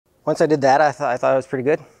Once I did that, I thought it was pretty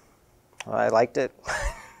good. I liked it.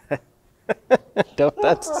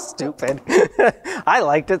 That's stupid. I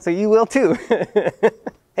liked it, so you will too.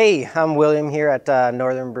 Hey, I'm William here at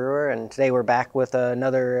Northern Brewer, and today we're back with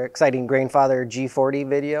another exciting Grainfather G40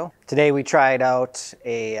 video. Today we tried out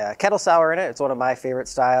a kettle sour in it. It's one of my favorite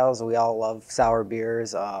styles. We all love sour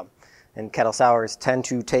beers, and kettle sours tend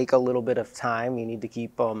to take a little bit of time. You need to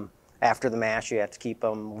keep them, after the mash, you have to keep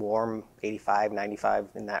them warm, 85, 95,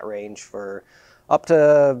 in that range for up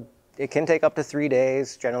to, it can take up to 3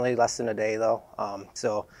 days, generally less than a day though.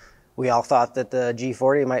 So we all thought that the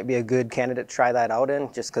G40 might be a good candidate to try that out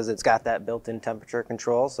in, just because it's got that built-in temperature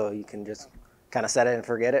control, so you can just kind of set it and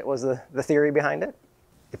forget it was the theory behind it.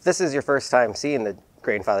 If this is your first time seeing the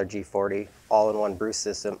Grainfather G40 all-in-one brew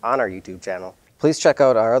system on our YouTube channel, please check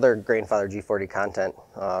out our other Grainfather G40 content.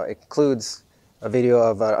 It includes a video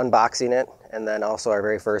of unboxing it, and then also our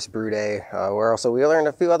very first brew day, where also we learned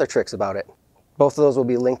a few other tricks about it. Both of those will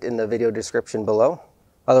be linked in the video description below.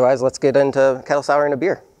 Otherwise, let's get into kettle souring a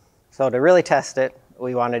beer. So to really test it,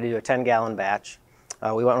 we wanted to do a 10-gallon batch.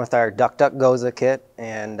 We went with our Duck Duck Gose kit,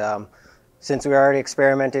 and since we were already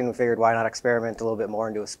experimenting, we figured why not experiment a little bit more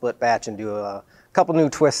and do a split batch and do a couple new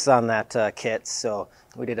twists on that kit. So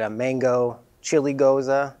we did a mango chili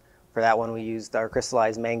Gose. For that one, we used our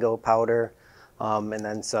crystallized mango powder, and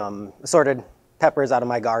then some assorted peppers out of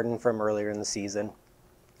my garden from earlier in the season.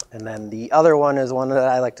 And then the other one is one that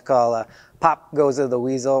I like to call Pop Gose the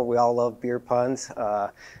Weasel. We all love beer puns.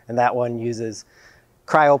 And that one uses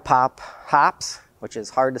cryo pop hops, which is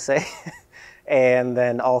hard to say. And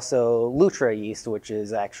then also Lutra yeast, which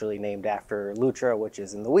is actually named after Lutra, which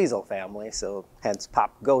is in the weasel family. So hence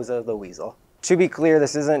Pop Gose the Weasel. To be clear,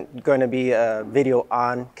 this isn't going to be a video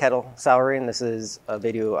on kettle souring. This is a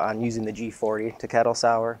video on using the G40 to kettle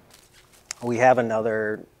sour. We have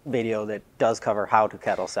another video that does cover how to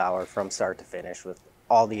kettle sour from start to finish with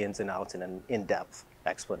all the ins and outs and an in-depth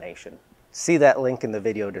explanation. See that link in the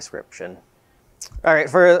video description. All right,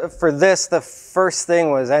 for this, the first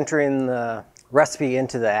thing was entering the recipe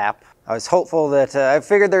into the app. I was hopeful that, I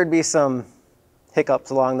figured there'd be some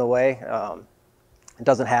hiccups along the way. It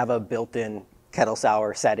doesn't have a built-in kettle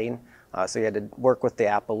sour setting, so you had to work with the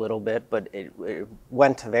app a little bit, but it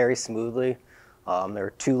went very smoothly. There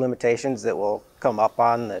are two limitations that we'll come up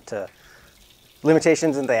on, that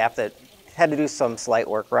limitations in the app that had to do some slight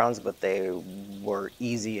workarounds, but they were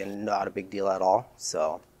easy and not a big deal at all.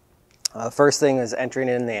 So the first thing is entering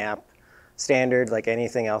in the app. Standard, like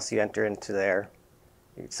anything else you enter into there.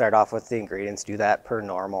 You start off with the ingredients, do that per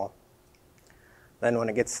normal. Then when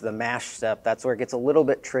it gets to the mash step, that's where it gets a little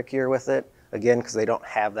bit trickier with it. Again, because they don't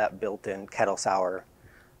have that built-in kettle sour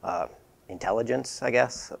intelligence, I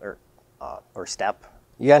guess, or step.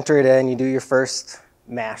 You enter it in, you do your first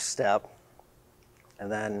mash step,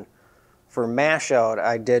 and then for mash out,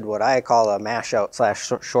 I did what I call a mash out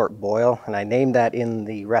 / short boil, and I named that in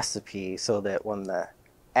the recipe so that when the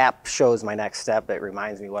app shows my next step, it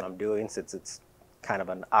reminds me what I'm doing, since it's kind of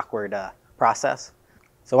an awkward process.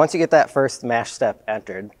 So once you get that first mash step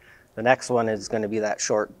entered, the next one is going to be that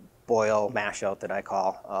short boil mash out that I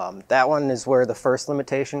call. That one is where the first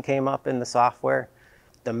limitation came up in the software.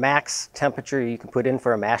 The max temperature you can put in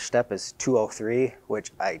for a mash step is 203,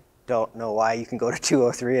 which I don't know why you can go to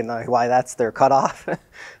 203 and why that's their cutoff.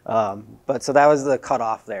 But so that was the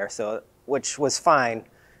cutoff there, so which was fine,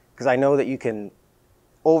 because I know that you can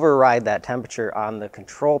override that temperature on the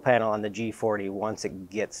control panel on the G40 once it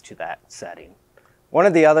gets to that setting. One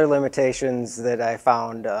of the other limitations that I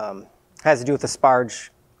found has to do with the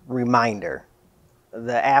Sparge reminder.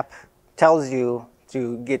 The app tells you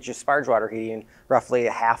to get your Sparge water heating roughly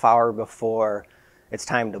a half hour before it's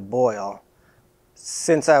time to boil.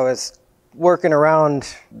 Since I was working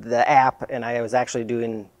around the app and I was actually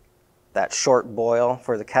doing that short boil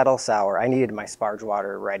for the kettle sour, I needed my Sparge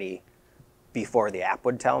water ready before the app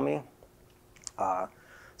would tell me.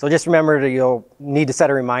 So just remember that you'll need to set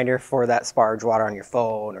a reminder for that Sparge water on your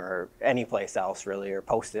phone or any place else really, or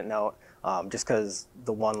post-it note, just because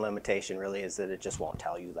the one limitation really is that it just won't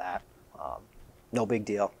tell you that. No big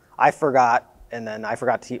deal. I forgot, and then I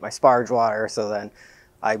forgot to heat my Sparge water, so then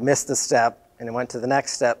I missed a step and it went to the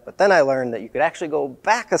next step, but then I learned that you could actually go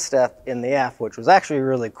back a step in the app, which was actually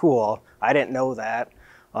really cool. I didn't know that.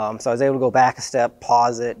 So I was able to go back a step,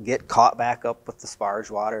 pause it, get caught back up with the Sparge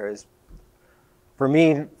water. For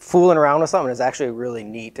me, fooling around with something is actually really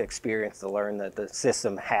neat experience to learn that the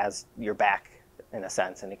system has your back in a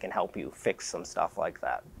sense, and it can help you fix some stuff like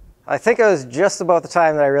that. I think it was just about the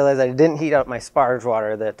time that I realized I didn't heat up my Sparge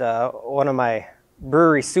water that one of my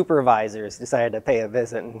brewery supervisors decided to pay a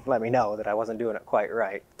visit and let me know that I wasn't doing it quite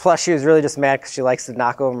right. Plus, she was really just mad because she likes to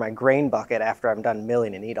knock over my grain bucket after I'm done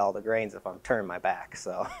milling and eat all the grains if I'm turning my back,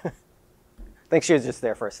 so I think she was just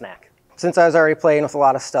there for a snack. Since I was already playing with a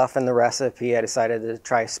lot of stuff in the recipe, I decided to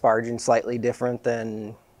try sparging slightly different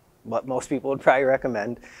than what most people would probably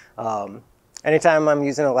recommend. Anytime I'm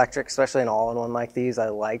using electric, especially an all-in-one like these, I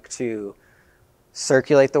like to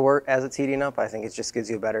circulate the wort as it's heating up. I think it just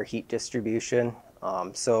gives you a better heat distribution.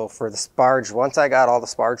 So for the sparge, once I got all the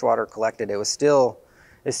sparge water collected, it's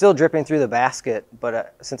still dripping through the basket,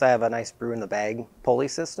 but since I have a nice brew in the bag pulley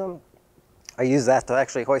system, I use that to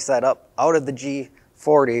actually hoist that up out of the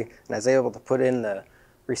G40, and I was able to put in the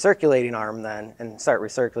recirculating arm then and start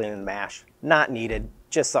recirculating the mash. Not needed,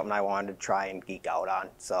 just something I wanted to try and geek out on.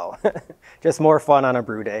 So just more fun on a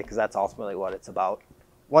brew day, because that's ultimately what it's about.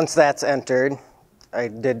 Once that's entered, I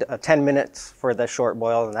did 10 minutes for the short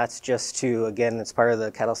boil, and that's just to, again, it's part of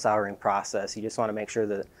the kettle souring process. You just want to make sure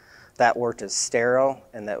that that wort is sterile,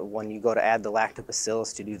 and that when you go to add the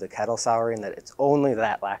lactobacillus to do the kettle souring, that it's only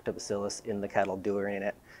that lactobacillus in the kettle doing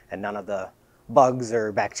it, and none of the bugs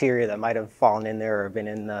or bacteria that might have fallen in there or been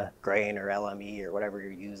in the grain or LME or whatever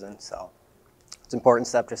you're using. So it's an important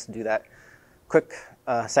step just to do that quick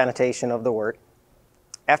sanitation of the wort.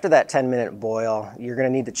 After that 10-minute boil, you're going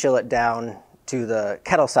to need to chill it down to the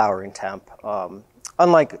kettle souring temp.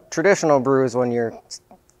 Unlike traditional brews, when you're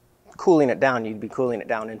cooling it down, you'd be cooling it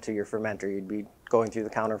down into your fermenter. You'd be going through the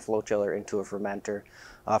counterflow chiller into a fermenter.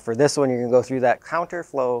 For this one, you're going to go through that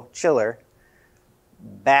counterflow chiller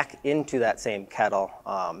back into that same kettle.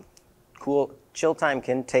 Chill time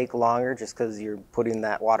can take longer just because you're putting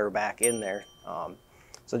that water back in there.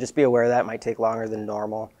 So just be aware that might take longer than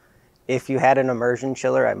normal. If you had an immersion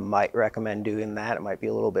chiller, I might recommend doing that. It might be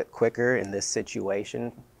a little bit quicker in this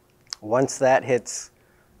situation. Once that hits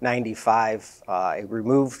 95, I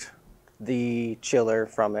removed the chiller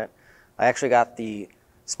from it. I actually got the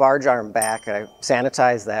sparge arm back, and I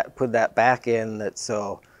sanitized that, put that back in,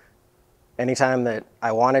 so anytime that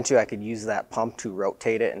I wanted to, I could use that pump to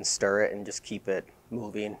rotate it and stir it and just keep it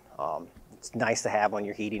moving. It's nice to have when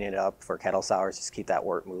you're heating it up for kettle sours, just keep that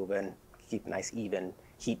wort moving, keep a nice even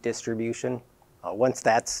heat distribution. Once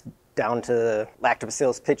that's down to the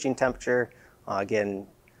lactobacillus pitching temperature, again,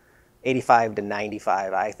 85 to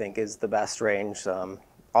 95 I think is the best range.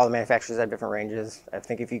 All the manufacturers have different ranges. I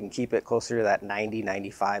think if you can keep it closer to that 90,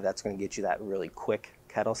 95, that's going to get you that really quick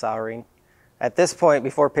kettle souring. At this point,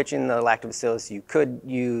 before pitching the lactobacillus, you could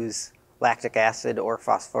use lactic acid or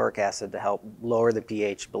phosphoric acid to help lower the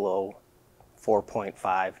pH below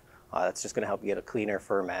 4.5. That's just going to help you get a cleaner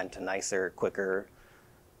ferment, a nicer, quicker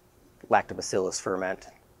lactobacillus ferment.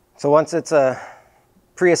 So once it's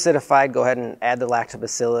pre-acidified, go ahead and add the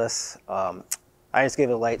lactobacillus. I just give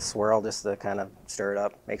it a light swirl just to kind of stir it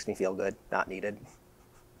up. Makes me feel good, not needed.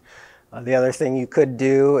 The other thing you could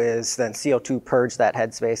do is then CO2 purge that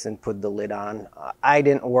headspace and put the lid on. I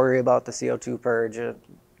didn't worry about the CO2 purge.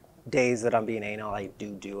 Days that I'm being anal, I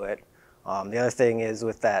do it. The other thing is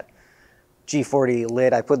with that G40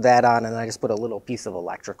 lid, I put that on and I just put a little piece of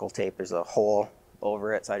electrical tape. There's a hole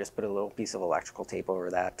over it, so I just put a little piece of electrical tape over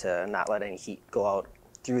that to not let any heat go out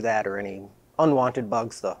through that or any unwanted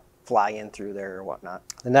bugs to fly in through there or whatnot.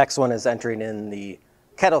 The next one is entering in the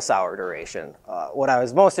kettle sour duration. What I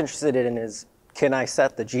was most interested in is, can I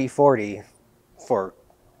set the G40 for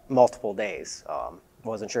multiple days?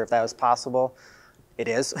 Wasn't sure if that was possible. It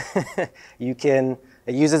is. You can,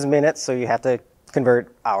 it uses minutes, so you have to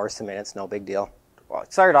convert hours to minutes, no big deal. Well,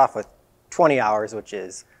 it started off with 20 hours, which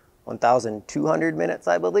is 1,200 minutes,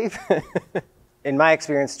 I believe. In my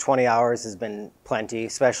experience, 20 hours has been plenty,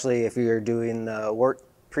 especially if you're doing the wort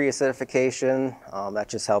pre-acidification. That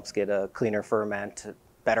just helps get a cleaner ferment,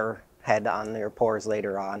 better head on your pores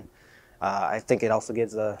later on. I think it also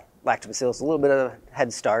gives the lactobacillus a little bit of a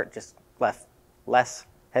head start, just less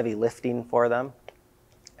heavy lifting for them.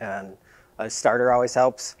 And a starter always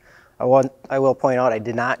helps. I will point out I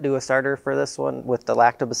did not do a starter for this one with the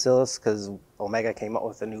lactobacillus because Omega came up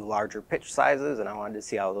with the new larger pitch sizes, and I wanted to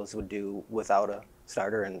see how those would do without a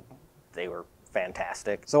starter, and they were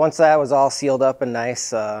fantastic. So once that was all sealed up and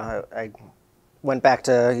nice, I went back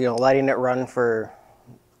to letting it run for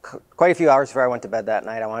quite a few hours before I went to bed that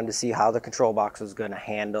night. I wanted to see how the control box was going to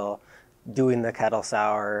handle doing the kettle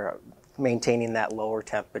sour, maintaining that lower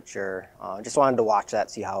temperature. Just wanted to watch that,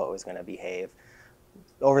 see how it was going to behave.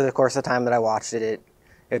 Over the course of time that I watched it,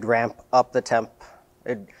 it'd ramp up the temp.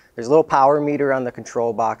 There's a little power meter on the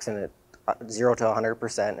control box, and it 0 to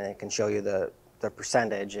 100%, and it can show you the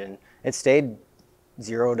percentage. And it stayed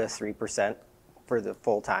 0 to 3% for the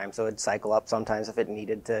full time. So it'd cycle up sometimes if it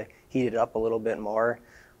needed to heat it up a little bit more,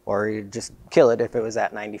 or you'd just kill it if it was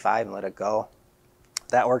at 95 and let it go.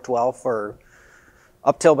 That worked well for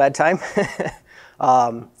up till bedtime.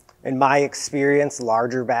 In my experience,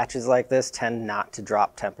 larger batches like this tend not to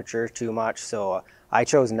drop temperature too much, so I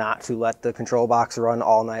chose not to let the control box run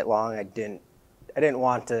all night long. I didn't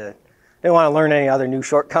want to learn any other new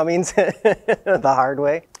shortcomings the hard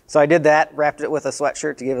way. So I did that, wrapped it with a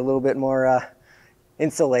sweatshirt to give it a little bit more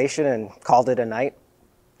insulation, and called it a night.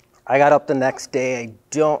 I got up the next day. I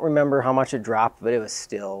don't remember how much it dropped, but it was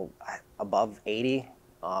still above 80,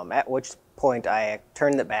 at which point I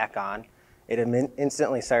turned it back on. It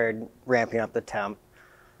instantly started ramping up the temp.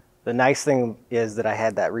 The nice thing is that I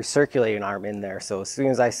had that recirculating arm in there, so as soon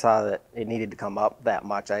as I saw that it needed to come up that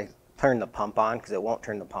much, I turned the pump on, because it won't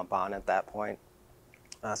turn the pump on at that point.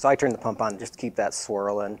 So I turned the pump on just to keep that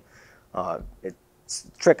swirling. It's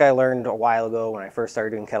a trick I learned a while ago when I first started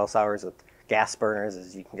doing kettle sours with gas burners,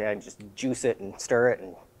 is you can kind of just juice it and stir it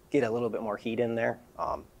and get a little bit more heat in there.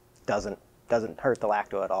 Doesn't hurt the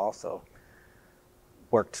lacto at all, so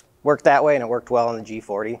worked that way, and it worked well on the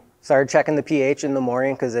G40. Started checking the pH in the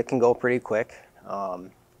morning because it can go pretty quick.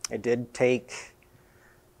 It did take,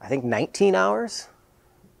 I think, 19 hours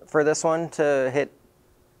for this one to hit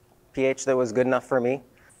pH that was good enough for me.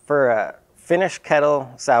 For a finished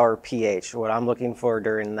kettle sour pH, what I'm looking for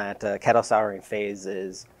during that kettle souring phase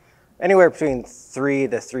is anywhere between 3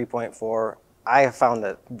 to 3.4. I have found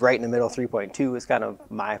that right in the middle, 3.2 is kind of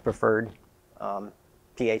my preferred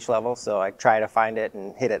pH level, so I try to find it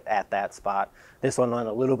and hit it at that spot. This one went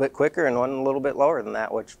a little bit quicker and one a little bit lower than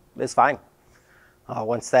that, which is fine.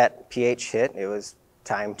 Once that pH hit, it was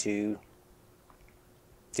time to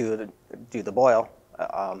do the boil.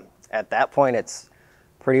 At that point, it's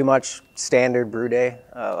pretty much standard brew day,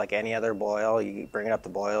 like any other boil. You bring it up to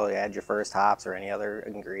boil, you add your first hops or any other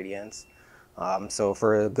ingredients. So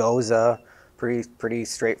for Gose, pretty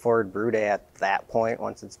straightforward brew day at that point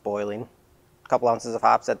once it's boiling. A couple ounces of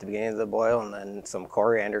hops at the beginning of the boil, and then some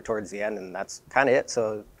coriander towards the end, and that's kind of it.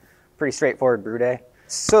 So pretty straightforward brew day.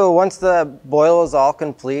 So once the boil is all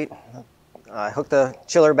complete, I hooked the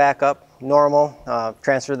chiller back up normal,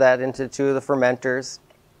 transferred that into 2 of the fermenters,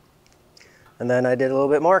 and then I did a little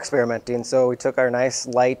bit more experimenting. So we took our nice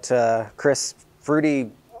light, crisp,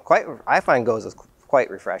 fruity, I find Gose is quite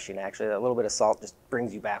refreshing actually. That little bit of salt just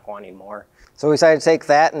brings you back wanting more. So we decided to take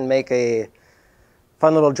that and make a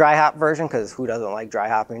fun little dry hop version, because who doesn't like dry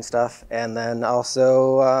hopping stuff? And then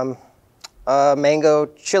also a mango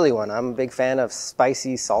chili one. I'm a big fan of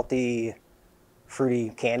spicy, salty, fruity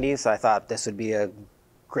candies, so I thought this would be a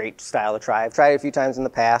great style to try. I've tried it a few times in the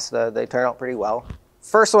past. They turn out pretty well.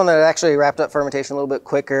 First one that actually wrapped up fermentation a little bit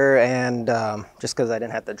quicker, and just because I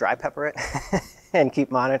didn't have to dry pepper it and keep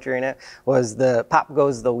monitoring it, was the Pop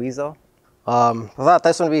Goes the Weasel. I thought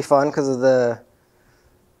this one would be fun because of the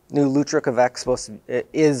new Lutric Avec. It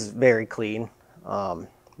is very clean.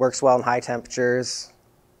 Works well in high temperatures,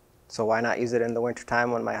 so why not use it in the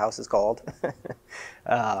wintertime when my house is cold?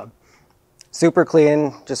 Super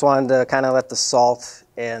clean. Just wanted to kind of let the salt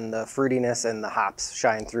and the fruitiness and the hops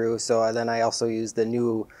shine through. So then I also used the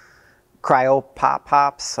new Cryo Pop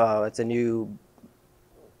hops. It's a new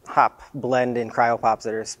hop blend in Cryo Pops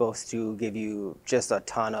that are supposed to give you just a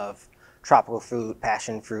ton of tropical fruit,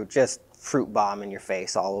 passion fruit, just fruit bomb in your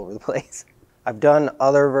face all over the place. I've done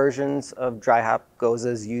other versions of dry hop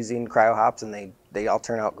Goses using cryo hops, and they all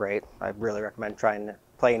turn out great. I really recommend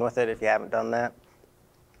playing with it if you haven't done that.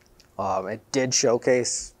 It did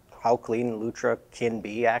showcase how clean Lutric can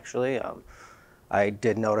be, actually. I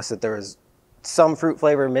did notice that there was some fruit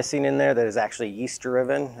flavor missing in there that is actually yeast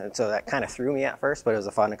driven, and so that kind of threw me at first, but it was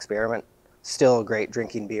a fun experiment. Still a great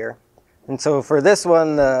drinking beer. And so for this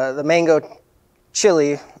one, the mango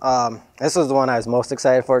chili, this was the one I was most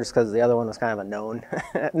excited for, just because the other one was kind of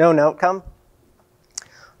a known outcome.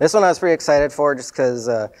 This one I was pretty excited for just because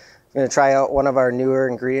I'm going to try out one of our newer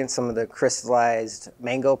ingredients, some of the crystallized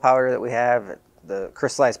mango powder that we have. The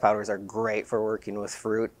crystallized powders are great for working with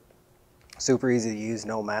fruit. Super easy to use,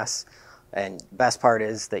 no mess. And best part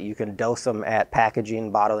is that you can dose them at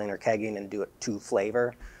packaging, bottling, or kegging and do it to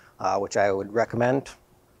flavor, which I would recommend.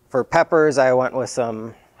 For peppers, I went with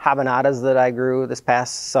some habanadas that I grew this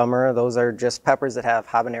past summer. Those are just peppers that have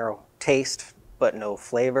habanero taste, but no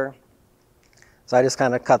flavor. So I just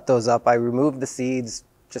kind of cut those up. I removed the seeds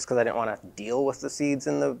just because I didn't want to deal with the seeds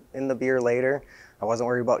in the beer later. I wasn't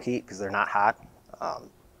worried about heat because they're not hot.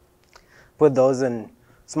 Put those in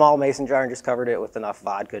small mason jar and just covered it with enough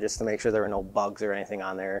vodka just to make sure there were no bugs or anything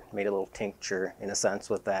on there. Made a little tincture in a sense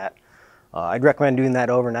with that. I'd recommend doing that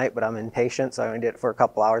overnight, but I'm impatient, so I only did it for a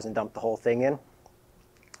couple hours and dumped the whole thing in.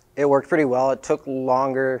 It worked pretty well. It took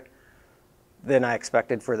longer than I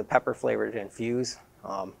expected for the pepper flavor to infuse.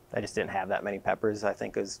 I just didn't have that many peppers, I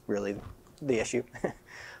think is really the issue.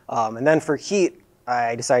 And then for heat,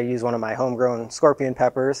 I decided to use one of my homegrown scorpion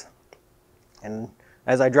peppers. And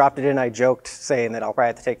as I dropped it in, I joked saying that I'll probably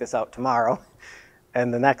have to take this out tomorrow.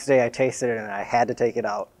 And the next day I tasted it and I had to take it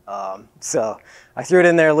out. So I threw it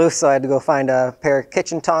in there loose, so I had to go find a pair of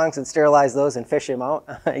kitchen tongs and sterilize those and fish him out.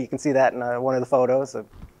 You can see that in one of the photos.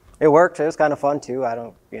 It worked. It was kind of fun too.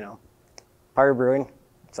 Part of brewing.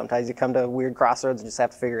 Sometimes you come to weird crossroads and just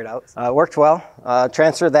have to figure it out. It worked well.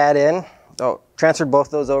 Transferred that in. Transferred both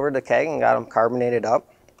those over to keg and got them carbonated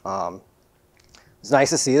up. It's nice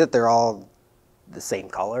to see that they're all the same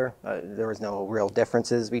color. There was no real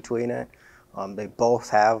differences between it. They both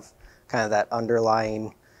have kind of that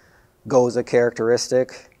underlying Gose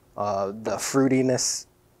characteristic. The fruitiness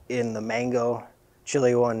in the mango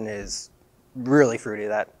chili one is really fruity.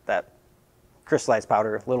 That crystallized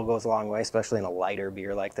powder little goes a long way, especially in a lighter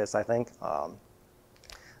beer like this, I think. And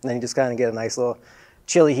then you just kind of get a nice little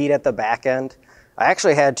chili heat at the back end. I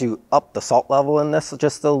actually had to up the salt level in this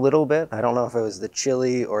just a little bit. I don't know if it was the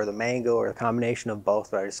chili or the mango or a combination of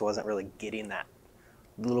both, but I just wasn't really getting that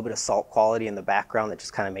little bit of salt quality in the background that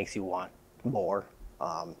just kind of makes you want more.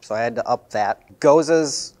 So I had to up that.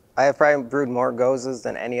 Goses, I have probably brewed more Goses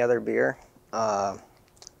than any other beer.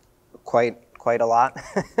 Quite a lot.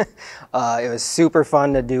 It was super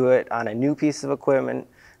fun to do it on a new piece of equipment,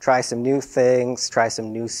 try some new things, try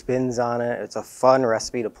some new spins on it. It's a fun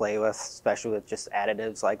recipe to play with, especially with just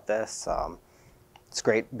additives like this. It's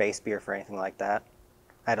great base beer for anything like that.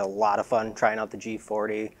 I had a lot of fun trying out the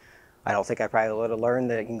G40. I don't think I probably would have learned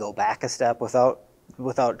that you can go back a step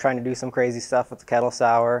without trying to do some crazy stuff with the kettle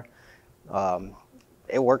sour.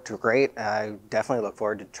 It worked great. I definitely look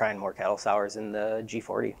forward to trying more kettle sours in the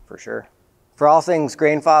G40 for sure. For all things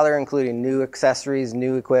Grainfather, including new accessories,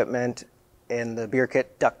 new equipment, and the beer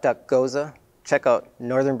kit Duck Duck Gose, check out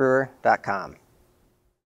northernbrewer.com.